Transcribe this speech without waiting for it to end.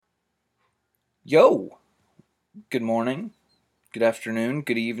Yo, good morning, good afternoon,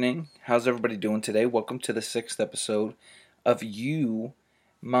 good evening. How's everybody doing today? Welcome to the sixth episode of you,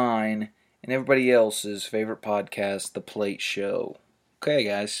 mine, and everybody else's favorite podcast, The Plait Show. Okay,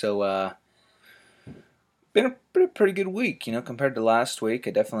 guys, been a pretty good week, compared to last week.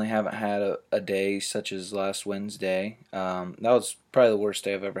 I definitely haven't had a day such as last Wednesday. That was probably the worst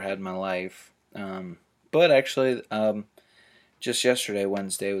day I've ever had in my life. But actually, just yesterday,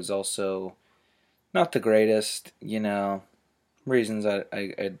 Wednesday, was also not the greatest, reasons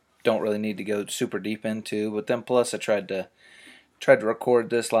I don't really need to go super deep into. But then plus I tried to record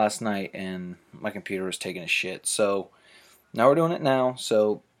this last night and my computer was taking a shit. So now we're doing it now.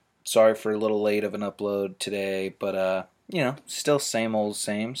 So sorry for a little late of an upload today, but still same old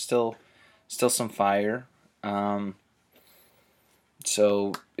same. Still some fire. Um,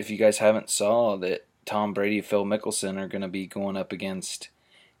 so if you guys haven't saw that Tom Brady and Phil Mickelson are going to be going up against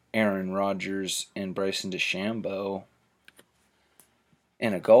Aaron Rodgers and Bryson DeChambeau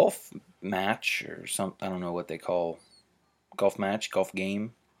in a golf match or something. I don't know what they call golf match, golf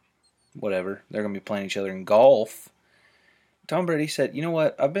game, whatever. They're going to be playing each other in golf. Tom Brady said, "You know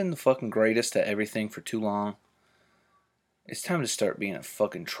what? I've been the fucking greatest at everything for too long. It's time to start being a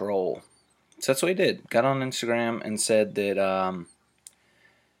fucking troll." So that's what he did. Got on Instagram and said that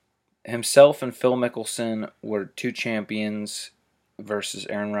himself and Phil Mickelson were two champions versus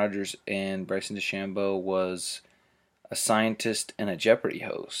Aaron Rodgers and Bryson DeChambeau was a scientist and a Jeopardy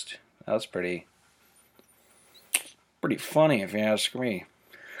host. That was pretty funny if you ask me.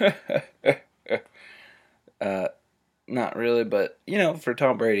 uh, Not really, but for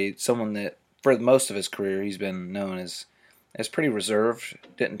Tom Brady, someone that for most of his career he's been known as pretty reserved,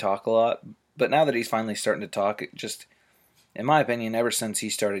 didn't talk a lot. But now that he's finally starting to talk, it just, in my opinion, ever since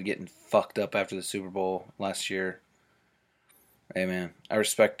he started getting fucked up after the Super Bowl last year, hey man, I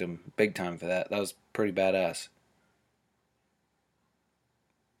respect him big time for that. That was pretty badass.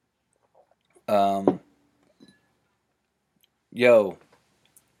 Um, yo,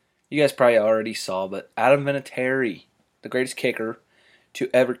 you guys probably already saw, but Adam Vinatieri, the greatest kicker to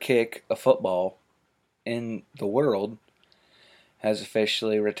ever kick a football in the world, has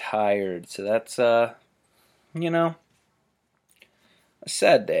officially retired. So that's you know, a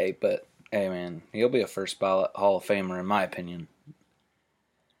sad day, but hey man, he'll be a first ballot Hall of Famer in my opinion.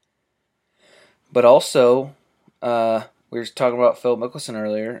 But also, we were talking about Phil Mickelson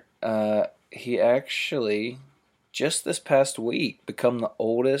earlier. He actually just this past week become the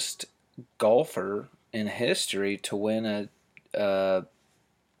oldest golfer in history to win a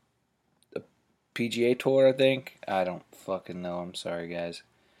PGA Tour. I think I don't fucking know. I'm sorry, guys.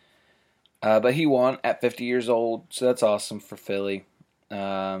 But he won at 50 years old, so that's awesome for Philly.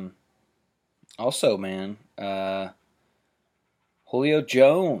 Um, Also, man, Julio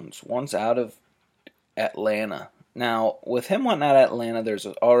Jones wants out of Atlanta. Now, with him wanting out of Atlanta, there's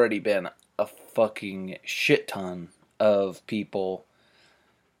already been a fucking shit ton of people,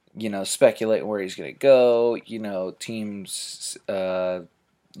 speculating where he's going to go, teams,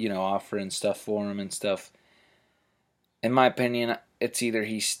 offering stuff for him and stuff. In my opinion, it's either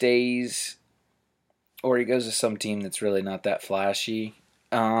he stays or he goes to some team that's really not that flashy.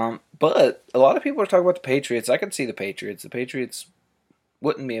 But a lot of people are talking about the Patriots. I could see the Patriots. The Patriots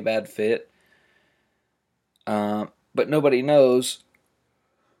wouldn't be a bad fit. But nobody knows.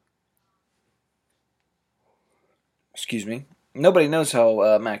 Excuse me. Nobody knows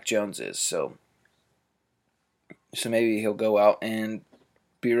how Mac Jones is. So maybe he'll go out and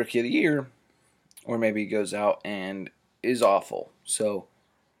be Rookie of the Year, or maybe he goes out and is awful. So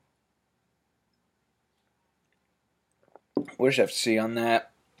we'll just have to see on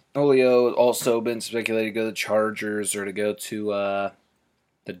that. Julio also been speculated to go to the Chargers or to go to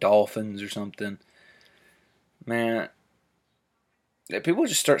the Dolphins or something. Man, people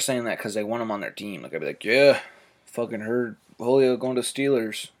just start saying that because they want him on their team. Like, I'd be like, yeah, fucking heard Julio going to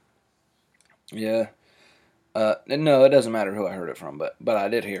Steelers. Yeah. No, it doesn't matter who I heard it from, but I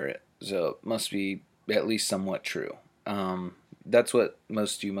did hear it. So it must be at least somewhat true. That's what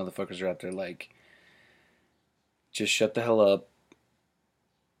most of you motherfuckers are out there like. Just shut the hell up.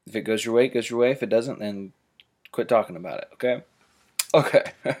 If it goes your way, it goes your way. If it doesn't, then quit talking about it, okay? Okay.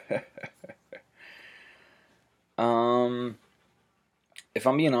 If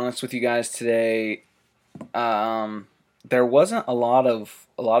I'm being honest with you guys today, there wasn't a lot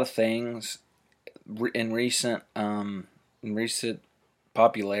of things in recent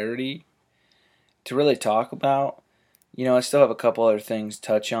popularity to really talk about. I still have a couple other things to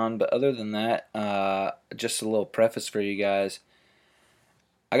touch on, but other than that, just a little preface for you guys.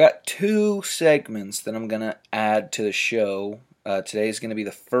 I got two segments that I'm gonna add to the show. Today is gonna be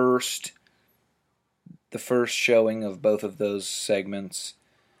the first the first showing of both of those segments.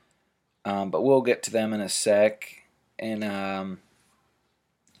 But we'll get to them in a sec. And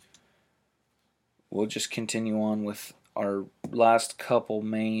we'll just continue on with our last couple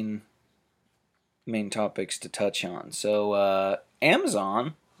main topics to touch on. So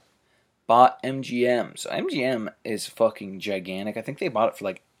Amazon bought MGM. So MGM is fucking gigantic. I think they bought it for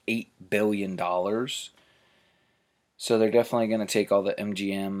like $8 billion. So they're definitely going to take all the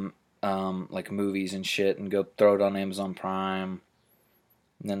MGM like movies and shit and go throw it on Amazon Prime.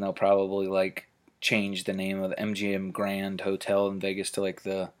 And then they'll probably like change the name of the MGM Grand Hotel in Vegas to like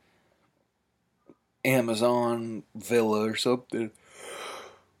the Amazon Villa or something.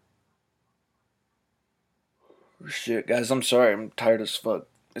 Shit, guys, I'm sorry. I'm tired as fuck.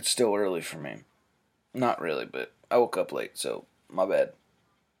 It's still early for me. Not really, but I woke up late, so my bad.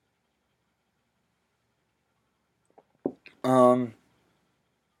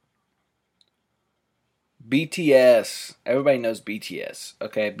 BTS. Everybody knows BTS.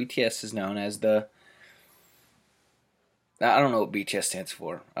 Okay, BTS is known as the... I don't know what BTS stands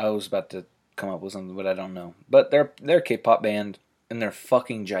for. I was about to come up with something, but I don't know. But they're a K-pop band, and they're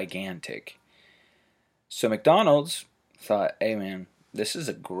fucking gigantic. So McDonald's thought, hey man, this is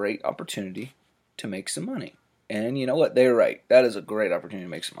a great opportunity to make some money. And you know what? They're right. That is a great opportunity to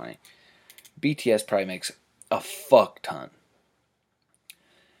make some money. BTS probably makes a fuck ton.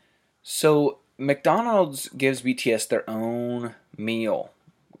 So McDonald's gives BTS their own meal.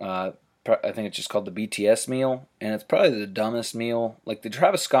 I think it's just called the BTS meal. And it's probably the dumbest meal. Like the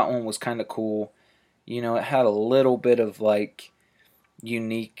Travis Scott one was kind of cool. You know, it had a little bit of like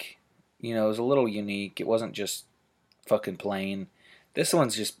unique... You know, it was a little unique. It wasn't just fucking plain. This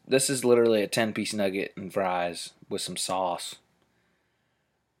is literally a 10-piece nugget and fries with some sauce.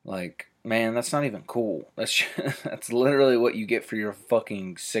 Like, man, that's not even cool. That's literally what you get for your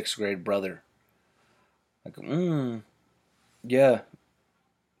fucking 6th grade brother. Like, yeah.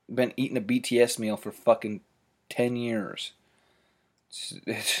 Been eating a BTS meal for fucking 10 years.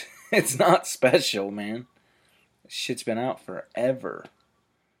 It's not special, man. This shit's been out forever.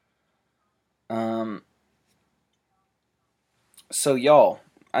 So y'all,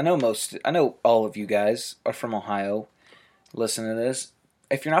 I know all of you guys are from Ohio listening to this.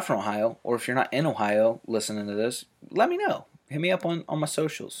 If you're not from Ohio, or if you're not in Ohio listening to this, let me know. Hit me up on my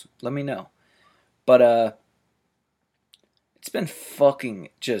socials. Let me know. But, it's been fucking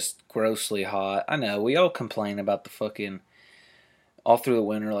just grossly hot. I know, we all complain about the fucking, all through the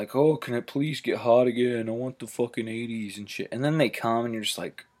winter, like, oh, can it please get hot again? I want the fucking 80s and shit. And then they come and you're just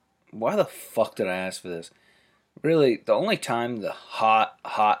like, why the fuck did I ask for this? Really, the only time the hot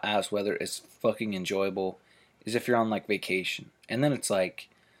ass weather is fucking enjoyable is if you're on like vacation. And then it's like,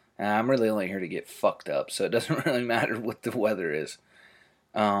 I'm really only here to get fucked up, so it doesn't really matter what the weather is.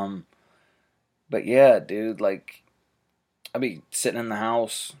 But yeah, dude, like, I'll be sitting in the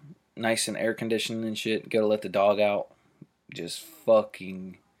house, nice and air conditioned and shit, gotta let the dog out. Just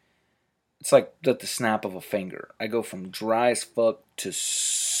fucking... It's like at the snap of a finger. I go from dry as fuck to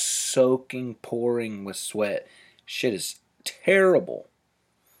soaking, pouring with sweat. Shit is terrible.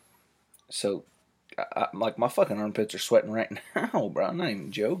 So, like, my fucking armpits are sweating right now, bro. I'm not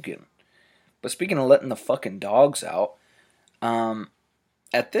even joking. But speaking of letting the fucking dogs out,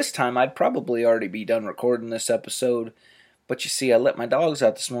 at this time, I'd probably already be done recording this episode. But you see, I let my dogs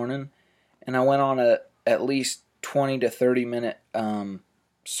out this morning, and I went on a at least 20 to 30 minute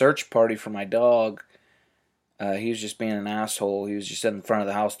search party for my dog. He was just being an asshole. He was just in front of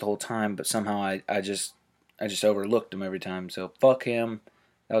the house the whole time, but somehow I just overlooked him every time. So fuck him.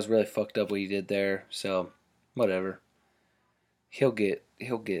 That was really fucked up what he did there. So whatever. He'll get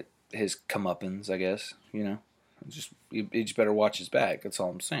his comeuppance, I guess. You know, he just better watch his back. That's all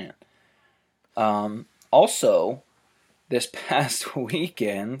I'm saying. Also, this past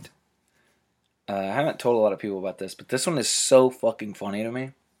weekend, I haven't told a lot of people about this, but this one is so fucking funny to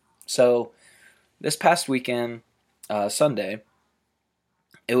me. So, this past weekend, Sunday,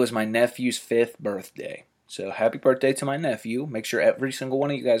 it was my nephew's 5th birthday. So, happy birthday to my nephew. Make sure every single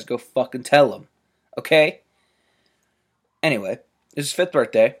one of you guys go fucking tell him. Okay? Anyway, it's his 5th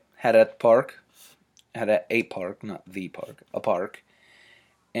birthday. Had it at the park. Had it at a park, not the park. A park.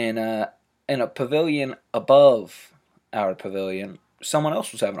 And in a pavilion above our pavilion, someone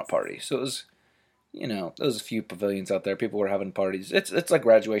else was having a party. So, it was... You know, there was a few pavilions out there. People were having parties. It's like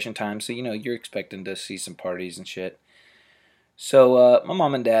graduation time, so, you know, you're expecting to see some parties and shit. So, my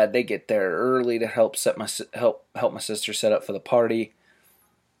mom and dad, they get there early to help my sister set up for the party.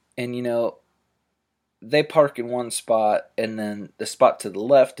 And, you know, they park in one spot, and then the spot to the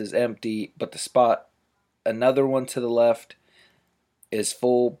left is empty, but another one to the left, is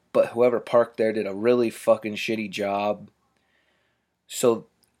full, but whoever parked there did a really fucking shitty job. So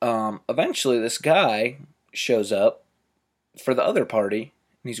eventually this guy shows up for the other party,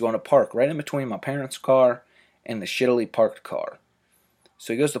 and he's going to park right in between my parents' car and the shittily parked car.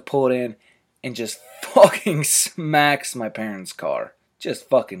 So he goes to pull it in and just fucking smacks my parents' car. Just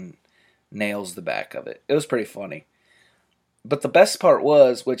fucking nails the back of it. It was pretty funny. But the best part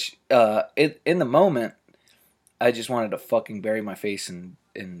was, which in the moment, I just wanted to fucking bury my face in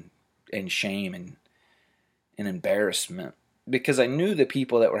shame and embarrassment. Because I knew the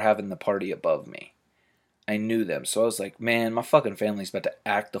people that were having the party above me. I knew them. So I was like, man, my fucking family's about to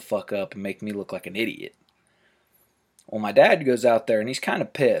act the fuck up and make me look like an idiot. Well, my dad goes out there and he's kind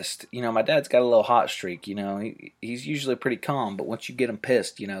of pissed. You know, my dad's got a little hot streak, you know. He's usually pretty calm, but once you get him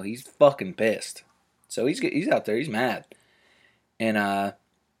pissed, you know, he's fucking pissed. So he's out there, he's mad. And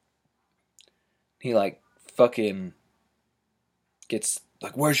he like fucking gets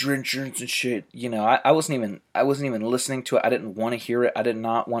like, where's your insurance and shit? You know, I wasn't even listening to it. I didn't want to hear it. I did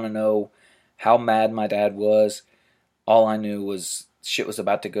not want to know how mad my dad was. All I knew was shit was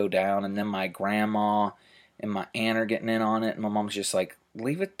about to go down, and then my grandma and my aunt are getting in on it, and my mom's just like,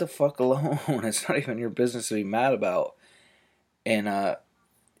 leave it the fuck alone. It's not even your business to be mad about. And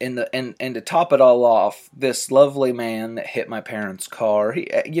to top it all off, this lovely man that hit my parents' car,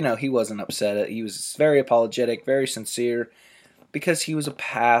 he wasn't upset. He was very apologetic, very sincere, because he was a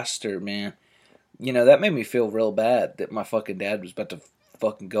pastor, man. You know, that made me feel real bad that my fucking dad was about to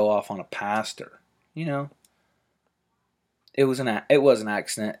fucking go off on a pastor. You know, it was an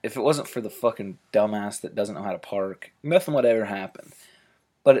accident. If it wasn't for the fucking dumbass that doesn't know how to park, nothing would ever happen.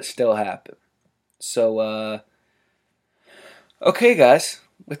 But it still happened. So, okay, guys.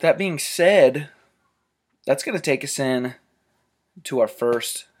 With that being said, that's going to take us in to our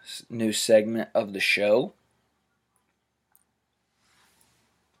first new segment of the show.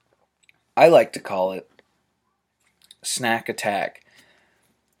 I like to call it Snack Attack.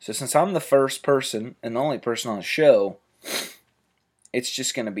 So since I'm the first person and the only person on the show, it's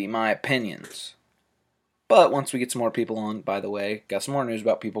just going to be my opinions. But once we get some more people on, by the way, got some more news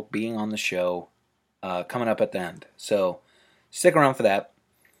about people being on the show coming up at the end. So stick around for that.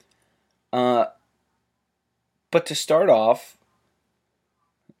 But to start off,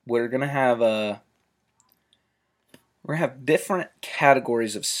 we're going to have different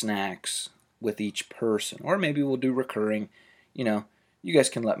categories of snacks with each person. Or maybe we'll do recurring. You know, you guys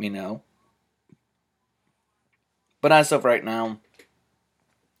can let me know. But as of right now,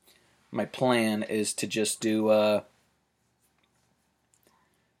 my plan is to just do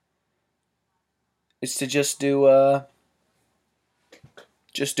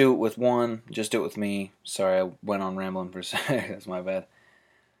just do it with one, just do it with me. Sorry, I went on rambling for a second. That's my bad.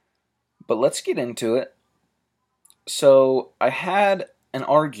 But let's get into it. So, I had an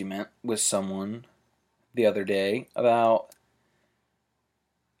argument with someone the other day about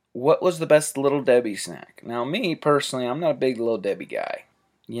what was the best Little Debbie snack. Now, me, personally, I'm not a big Little Debbie guy.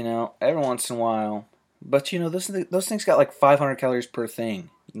 You know, every once in a while. But, you know, those things got like 500 calories per thing.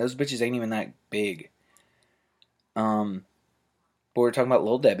 And those bitches ain't even that big. But we're talking about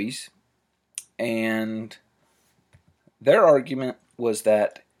Little Debbie's. And their argument was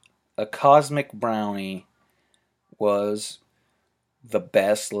that a Cosmic Brownie was the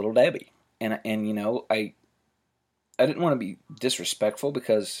best Little Debbie. And you know, I didn't want to be disrespectful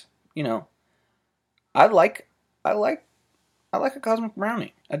because, you know, I like a Cosmic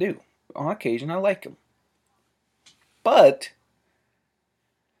Brownie. I do. On occasion, I like them. But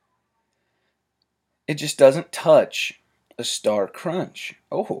it just doesn't touch a Star Crunch.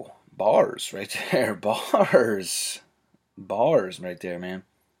 Oh, bars right there. Bars right there, man.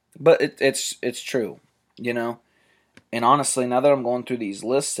 But it's true, you know. And honestly, now that I'm going through these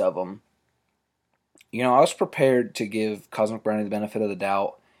lists of them, you know, I was prepared to give Cosmic Brownie the benefit of the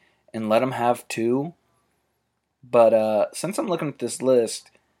doubt and let them have two. But since I'm looking at this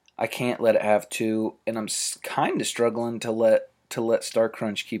list, I can't let it have two, and I'm kind of struggling to let Star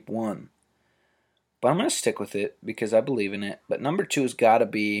Crunch keep one. But I'm going to stick with it because I believe in it. But number two has got to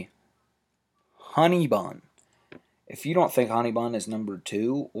be Honey Bun. If you don't think Honey Bun is number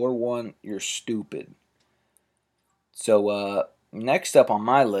two or one, you're stupid. So next up on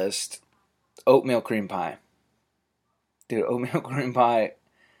my list, Oatmeal Cream Pie. Dude, Oatmeal Cream Pie,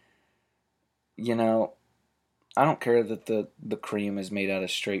 you know, I don't care that the cream is made out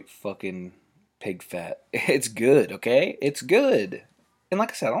of straight fucking pig fat. It's good, okay? It's good. And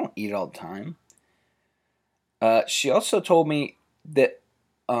like I said, I don't eat it all the time. She also told me that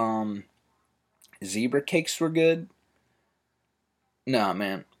zebra cakes were good. Nah,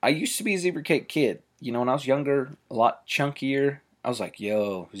 man. I used to be a zebra cake kid. You know, when I was younger, a lot chunkier. I was like,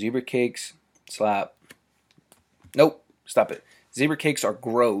 yo, zebra cakes slap. Nope, stop it. Zebra cakes are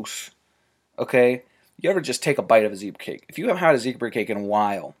gross. Okay? You ever just take a bite of a zebra cake? If you haven't had a zebra cake in a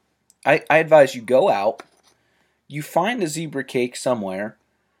while, I advise you go out, you find a zebra cake somewhere.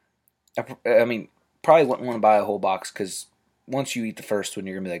 I mean, probably wouldn't want to buy a whole box because once you eat the first one,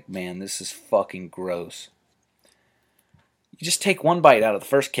 you're going to be like, man, this is fucking gross. You just take one bite out of the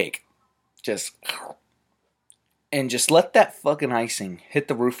first cake. And just let that fucking icing hit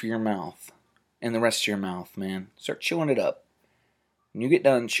the roof of your mouth and the rest of your mouth, man. Start chewing it up. When you get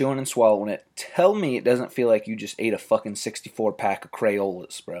done chewing and swallowing it, tell me it doesn't feel like you just ate a fucking 64 pack of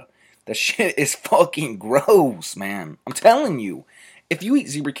Crayolas, bro. That shit is fucking gross, man. I'm telling you. If you eat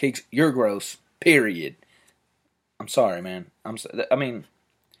zebra cakes, you're gross. Period. I'm sorry, man. I mean,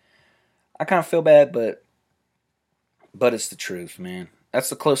 I kind of feel bad, but it's the truth, man. That's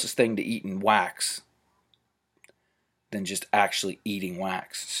the closest thing to eating wax than just actually eating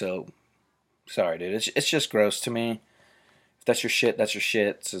wax. So, sorry, dude. It's just gross to me. If that's your shit, that's your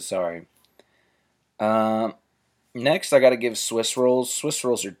shit. So, sorry. Next, I got to give Swiss rolls. Swiss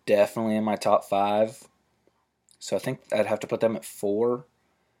rolls are definitely in my top 5. So, I think I'd have to put them at 4.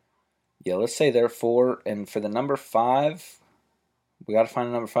 Yeah, let's say they're 4. And for the number 5, we got to find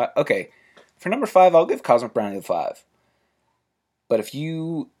a number 5. Okay, for number 5, I'll give Cosmic Brownie the 5. But if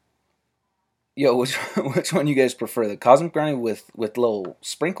you... Yo, which one you guys prefer? The Cosmic Brownie with little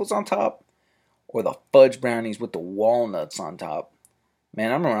sprinkles on top? Or the fudge brownies with the walnuts on top?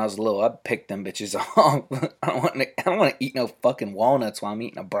 Man, I remember when I was little, I'd pick them bitches off. I don't want to eat no fucking walnuts while I'm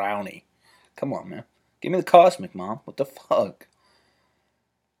eating a brownie. Come on, man. Give me the Cosmic, Mom. What the fuck?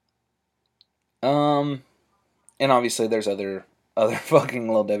 And obviously there's other fucking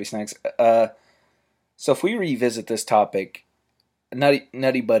Little Debbie snacks. So if we revisit this topic,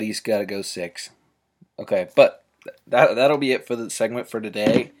 Nutty Buddy's gotta go 6. Okay, but that'll be it for the segment for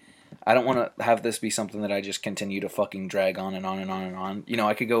today. I don't want to have this be something that I just continue to fucking drag on and on and on and on. You know,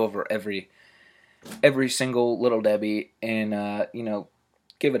 I could go over every single Little Debbie and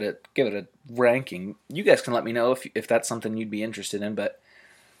give it a ranking. You guys can let me know if that's something you'd be interested in, but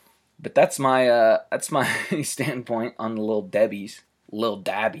that's my standpoint on the Little Dabbies.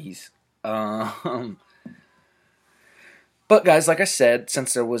 But guys, like I said,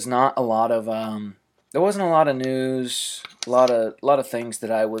 since there was not a lot of there wasn't a lot of news, a lot of things that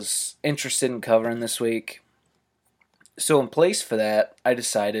I was interested in covering this week. So in place for that, I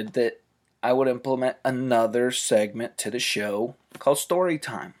decided that I would implement another segment to the show called Story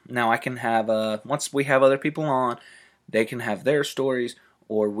Time. Now I can have once we have other people on, they can have their stories,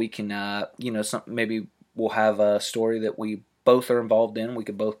 or we can maybe we'll have a story that we both are involved in. We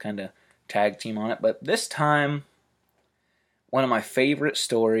could both kind of tag team on it. But this time, one of my favorite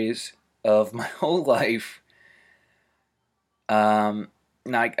stories of my whole life. Now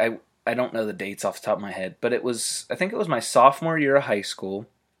I don't know the dates off the top of my head, but I think it was my sophomore year of high school,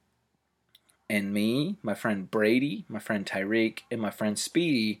 and me, my friend Brady, my friend Tyreek, and my friend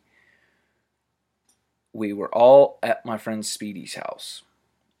Speedy, we were all at my friend Speedy's house.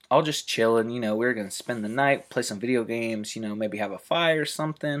 All just chilling, we were going to spend the night, play some video games, maybe have a fire or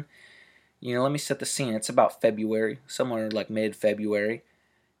something. Let me set the scene. It's about February, somewhere like mid-February,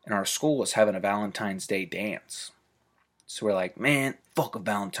 and our school was having a Valentine's Day dance. So we're like, man, fuck a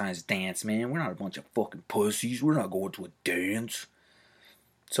Valentine's dance, man. We're not a bunch of fucking pussies. We're not going to a dance.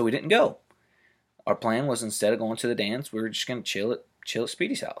 So we didn't go. Our plan was, instead of going to the dance, we were just going to chill at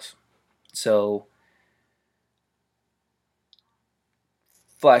Speedy's house. So,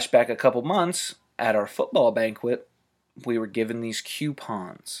 flashback a couple months, at our football banquet, we were given these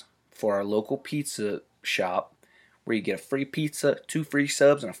coupons for our local pizza shop, where you get a free pizza, 2 free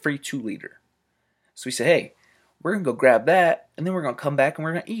subs, and a free 2-liter. So we said, hey, we're going to go grab that, and then we're going to come back and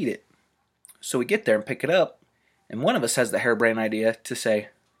we're going to eat it. So we get there and pick it up, and one of us has the harebrained idea to say,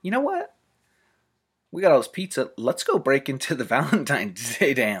 you know what? We got all this pizza, let's go break into the Valentine's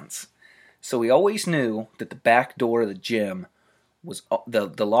Day dance. So we always knew that the back door of the gym was,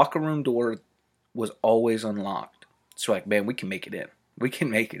 the locker room door was always unlocked. So like, man, we can make it in. We can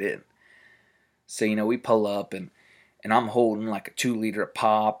make it in. So, we pull up, and I'm holding like a 2-liter of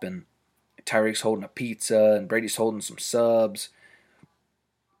pop, and Tyreek's holding a pizza, and Brady's holding some subs.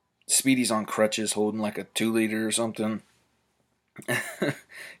 Speedy's on crutches holding like a 2-liter or something.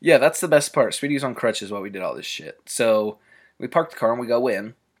 Yeah, that's the best part. Speedy's on crutches while we did all this shit. So we park the car and we go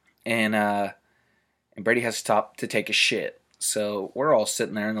in, and Brady has to stop to take a shit. So we're all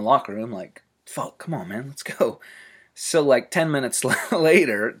sitting there in the locker room like, fuck, come on, man, let's go. So like 10 minutes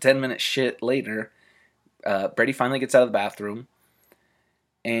later, 10 minutes shit later, Brady finally gets out of the bathroom,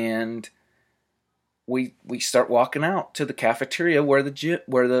 and we start walking out to the cafeteria where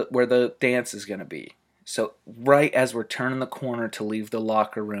the dance is gonna be. So right as we're turning the corner to leave the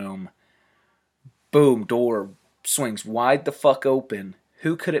locker room, boom, door swings wide the fuck open.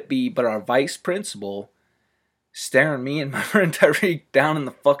 Who could it be but our vice principal staring me and my friend Tyreek down in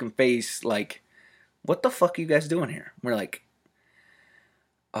the fucking face like, what the fuck are you guys doing here? We're like,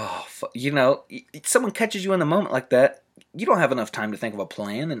 oh, someone catches you in the moment like that, you don't have enough time to think of a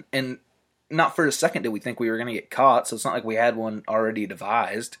plan, and not for a second did we think we were going to get caught, so it's not like we had one already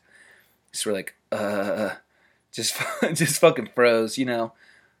devised. So we're like, just just fucking froze,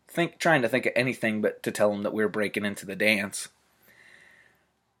 trying to think of anything but to tell them that we were breaking into the dance.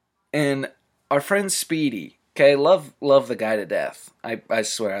 And our friend Speedy, okay, love the guy to death. I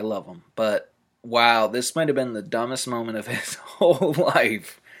swear I love him, but wow, this might have been the dumbest moment of his whole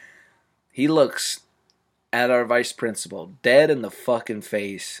life. He looks at our vice principal dead in the fucking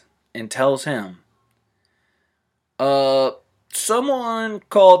face and tells him, someone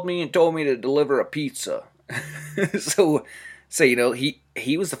called me and told me to deliver a pizza. so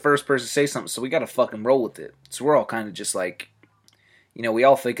he was the first person to say something, so we got to fucking roll with it. So we're all kind of just like, we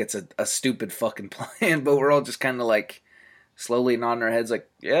all think it's a stupid fucking plan, but we're all just kind of like slowly nodding our heads like,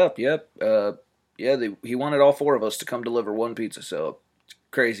 yep, he wanted all four of us to come deliver one pizza, so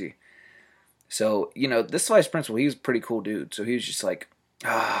crazy. So, this vice principal, he was a pretty cool dude, so he was just like,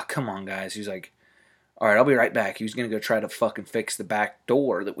 come on, guys. He was like, all right, I'll be right back. He was going to go try to fucking fix the back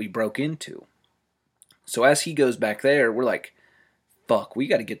door that we broke into. So as he goes back there, we're like, fuck, we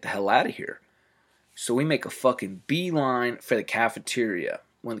got to get the hell out of here. So we make a fucking beeline for the cafeteria.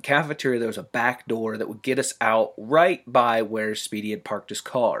 When the cafeteria, there was a back door that would get us out right by where Speedy had parked his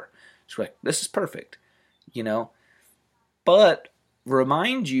car. So we're like, this is perfect, But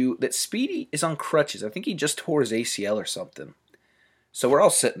remind you that Speedy is on crutches. I think he just tore his ACL or something. So we're all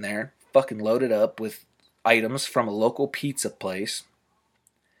sitting there, fucking loaded up with items from a local pizza place.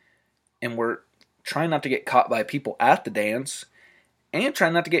 And we're trying not to get caught by people at the dance. And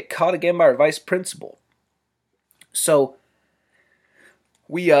trying not to get caught again by our vice principal. So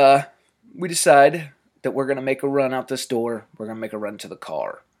we decide that we're going to make a run out this door. We're going to make a run to the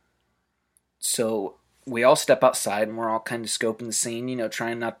car. So we all step outside and we're all kind of scoping the scene,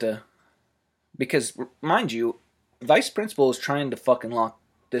 trying not to... Because, mind you, vice principal is trying to fucking lock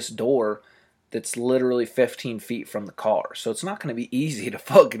this door that's literally 15 feet from the car. So it's not going to be easy to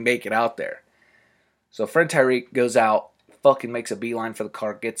fucking make it out there. So friend Tyreek goes out, fucking makes a beeline for the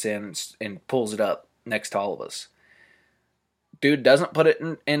car, gets in and pulls it up next to all of us. Dude doesn't put it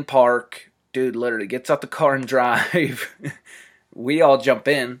in park. Dude literally gets out the car and drive. We all jump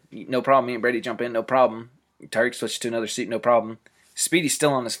in. No problem. Me and Brady jump in. No problem. Tyreek switches to another seat. No problem. Speedy's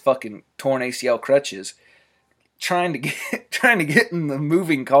still on his fucking torn ACL crutches. Trying to get in the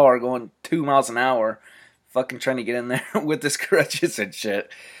moving car going 2 miles an hour. Fucking trying to get in there with his crutches and shit.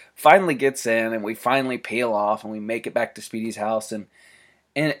 Finally gets in and we finally peel off and we make it back to Speedy's house and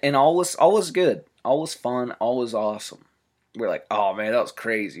all was good. All was fun. All was awesome. We're like, oh man, that was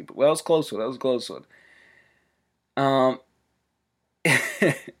crazy. But that was a close one.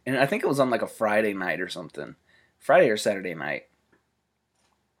 And I think it was on like a Friday night or something. Friday or Saturday night.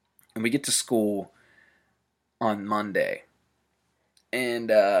 And we get to school on Monday. And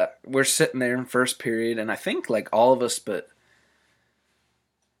we're sitting there in first period. And I think like all of us but...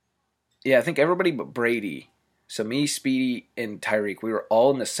 Yeah, I think everybody but Brady. So me, Speedy, and Tyreek, we were all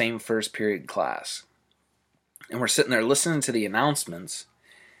in the same first period class. And we're sitting there listening to the announcements.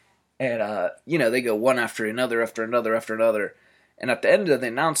 And, they go one after another, after another, after another. And at the end of the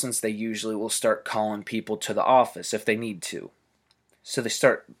announcements, they usually will start calling people to the office if they need to. So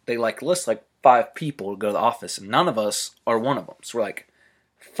they list like 5 people to go to the office. And none of us are one of them. So we're like,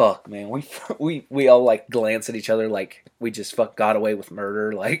 fuck, man. We all like glance at each other like we just got away with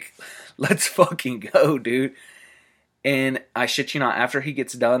murder. Like, let's fucking go, dude. And I shit you not, after he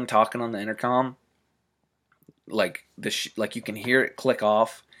gets done talking on the intercom, like you can hear it click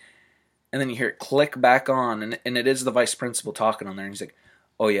off, and then you hear it click back on, and it is the vice principal talking on there, and he's like,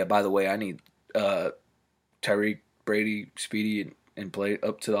 oh yeah, by the way, I need Tyreek, Brady, Speedy, and Plait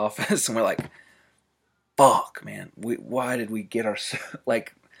up to the office. And we're like, fuck, man, why did we get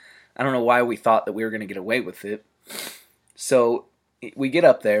like, I don't know why we thought that we were going to get away with it. So we get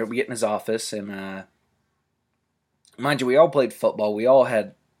up there, we get in his office, and mind you, we all played football. We all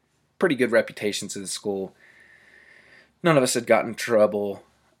had pretty good reputations in the school. None of us had gotten in trouble,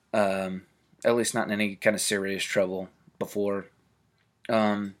 at least not in any kind of serious trouble before.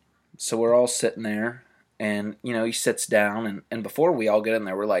 So we're all sitting there, and, he sits down, and before we all get in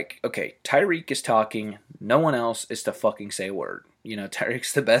there, we're like, okay, Tyreek is talking, no one else is to fucking say a word.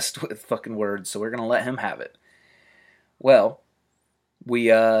 Tyrik's the best with fucking words, so we're gonna let him have it. Well, we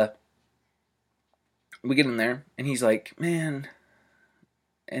get in there, and he's like, man,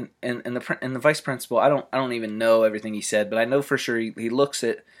 and the vice principal, I don't even know everything he said, but I know for sure he looks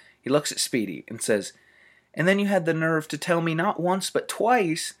at Speedy and says, and then you had the nerve to tell me not once but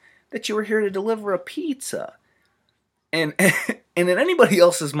twice that you were here to deliver a pizza. And and in anybody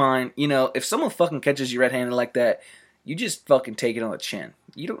else's mind, if someone fucking catches you red-handed like that, you just fucking take it on the chin.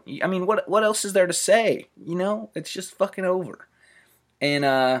 You don't. I mean, what else is there to say? It's just fucking over. And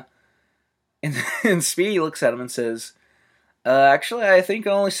and Speedy looks at him and says, actually, I think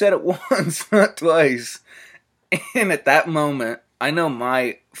I only said it once, not twice. And at that moment, I know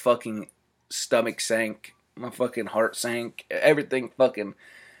my fucking stomach sank, my fucking heart sank, everything fucking.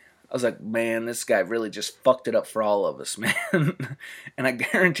 I was like, man, this guy really just fucked it up for all of us, man. And I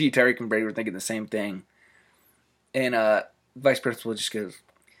guarantee Tarik and Brady were thinking the same thing. And Vice Principal just goes,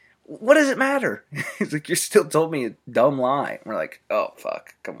 what does it matter? He's like, you still told me a dumb lie. And we're like, oh,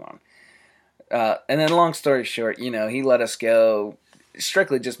 fuck, come on. And then long story short, he let us go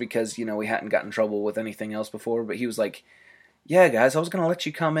strictly just because, we hadn't gotten in trouble with anything else before. But he was like, yeah, guys, I was going to let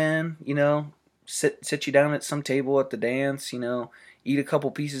you come in, sit you down at some table at the dance, eat a couple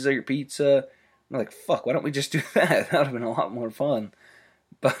pieces of your pizza. I'm like, fuck, why don't we just do that? That would have been a lot more fun.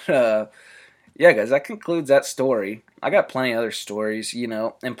 But, yeah, guys, that concludes that story. I got plenty of other stories,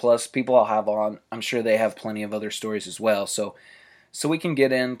 and plus, people I'll have on, I'm sure they have plenty of other stories as well. So we can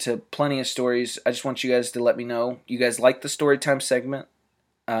get into plenty of stories. I just want you guys to let me know. You guys like the story time segment?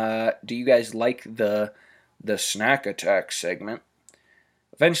 Do you guys like the snack attack segment?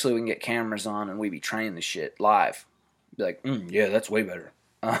 Eventually, we can get cameras on and we be trying the shit live. Be like, yeah, that's way better.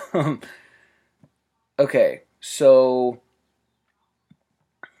 Okay, so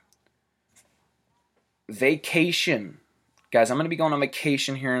vacation, guys. I'm gonna be going on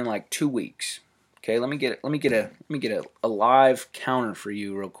vacation here in like 2 weeks. Okay, let me get a live counter for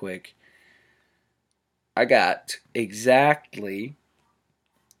you real quick. I got exactly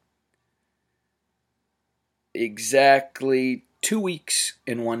 2 weeks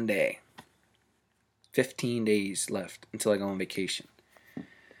in 1 day. 15 days left until I go on vacation.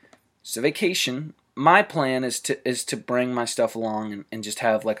 So vacation, my plan is to bring my stuff along and just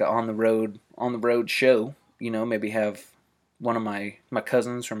have like a on the road show. Maybe have one of my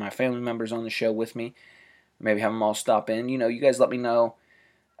cousins or my family members on the show with me. Maybe have them all stop in. You guys let me know.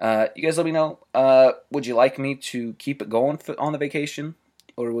 Would you like me to keep it going on the vacation,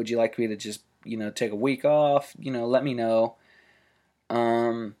 or would you like me to just take a week off? Let me know.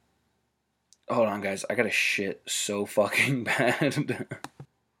 Hold on, guys. I gotta shit so fucking bad.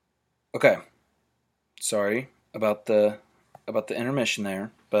 Okay. Sorry about the intermission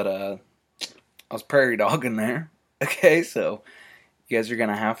there, but I was prairie dogging there. Okay, so you guys are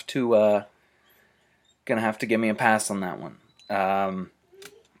gonna have to give me a pass on that one. I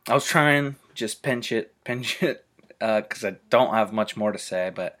was trying just pinch it, because I don't have much more to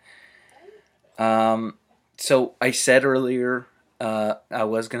say, but so I said earlier. I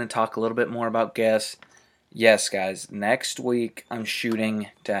was going to talk a little bit more about guests. Yes, guys, next week I'm shooting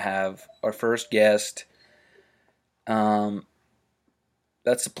to have our first guest. That's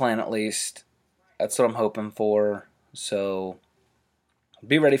the plan at least. That's what I'm hoping for. So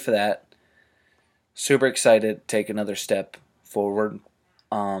be ready for that. Super excited to take another step forward.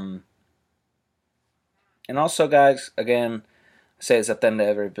 And also, guys, again, I say this at the end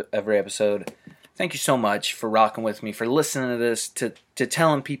of every episode. Thank you so much for rocking with me, for listening to this, to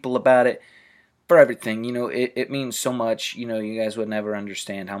telling people about it, for everything. It means so much. You guys would never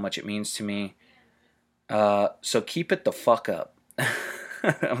understand how much it means to me. So keep it the fuck up.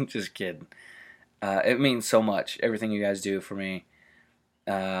 I'm just kidding. It means so much, everything you guys do for me.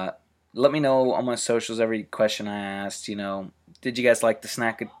 Let me know on my socials every question I asked. Did you guys like the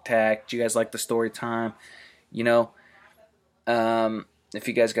snack attack? Did you guys like the story time? If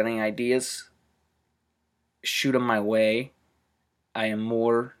you guys got any ideas, shoot them my way. I am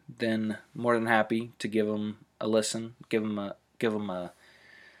more than happy to give them a listen, give them a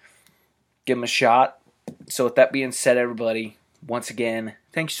shot. So with that being said, everybody, once again,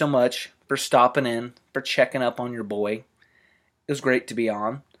 thank you so much for stopping in, for checking up on your boy. It was great to be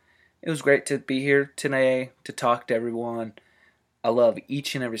on. It was great to be here today to talk to everyone. I love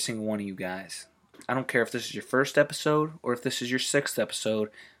each and every single one of you guys. I don't care if this is your first episode or if this is your 6th episode.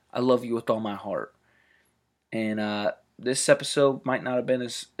 I love you with all my heart. And this episode might not have been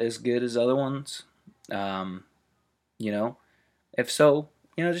as good as other ones. If so,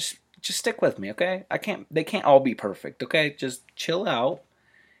 just stick with me, okay? They can't all be perfect, okay? Just chill out.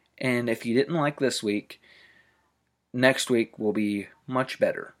 And if you didn't like this week, next week will be much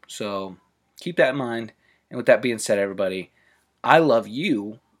better. So keep that in mind. And with that being said, everybody, I love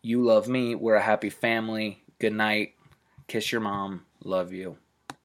you. You love me. We're a happy family. Good night. Kiss your mom. Love you.